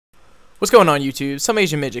What's going on YouTube? Some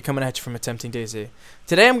Asian midget coming at you from Attempting DayZ.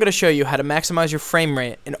 Today I'm going to show you how to maximize your frame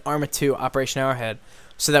rate in Arma2 Operation Arrowhead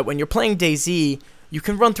so that when you're playing DayZ, you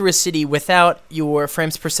can run through a city without your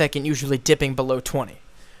frames per second usually dipping below 20.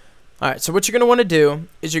 Alright, so what you're going to want to do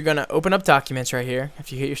is you're going to open up Documents right here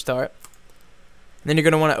if you hit your start. And then you're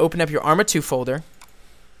going to want to open up your Arma2 folder.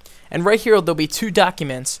 And right here there'll be two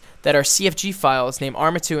documents that are CFG files named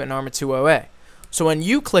Arma2 and Arma2OA. So when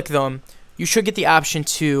you click them, you should get the option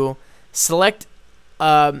to select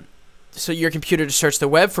so your computer to search the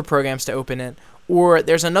web for programs to open it, or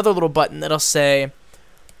there's another little button that'll say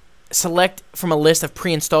select from a list of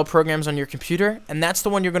pre-installed programs on your computer, and that's the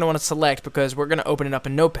one you're going to want to select because we're going to open it up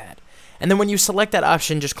in Notepad. And then when you select that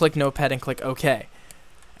option, just click Notepad and click OK.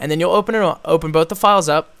 And then you'll open both the files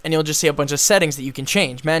up, and you'll just see a bunch of settings that you can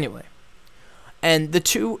change manually. And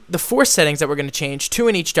the four settings that we're going to change, two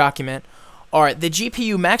in each document, are the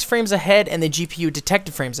GPU max frames ahead and the GPU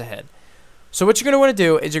detected frames ahead. So what you're going to want to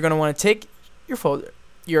do is you're going to want to take your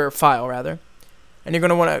file, and you're going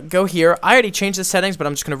to want to go here. I already changed the settings, but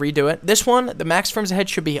I'm just going to redo it. This one, the max frames ahead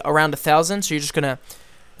should be around 1,000, so you're just going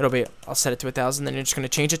to, I'll set it to 1,000, then you're just going to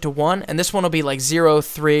change it to 1, and this one will be like 0,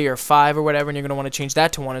 3, or 5, or whatever, and you're going to want to change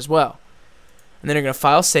that to 1 as well. And then you're going to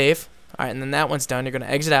file save. Alright, and then that one's done. You're going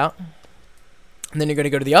to exit out, and then you're going to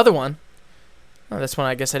go to the other one. Oh, this one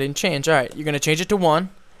I guess I didn't change. Alright, you're going to change it to 1,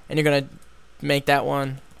 and you're going to make that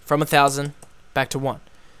one from 1,000 back to 1.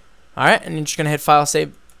 Alright, and you're just going to hit file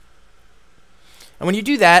save. And when you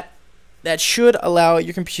do that, that should allow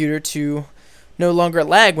your computer to no longer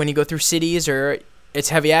lag when you go through cities or it's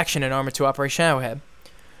heavy action in Arma2 Operation Arrowhead.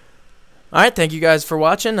 Alright, thank you guys for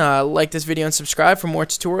watching. Like this video and subscribe for more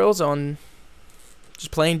tutorials on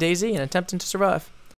just playing DayZ and attempting to survive.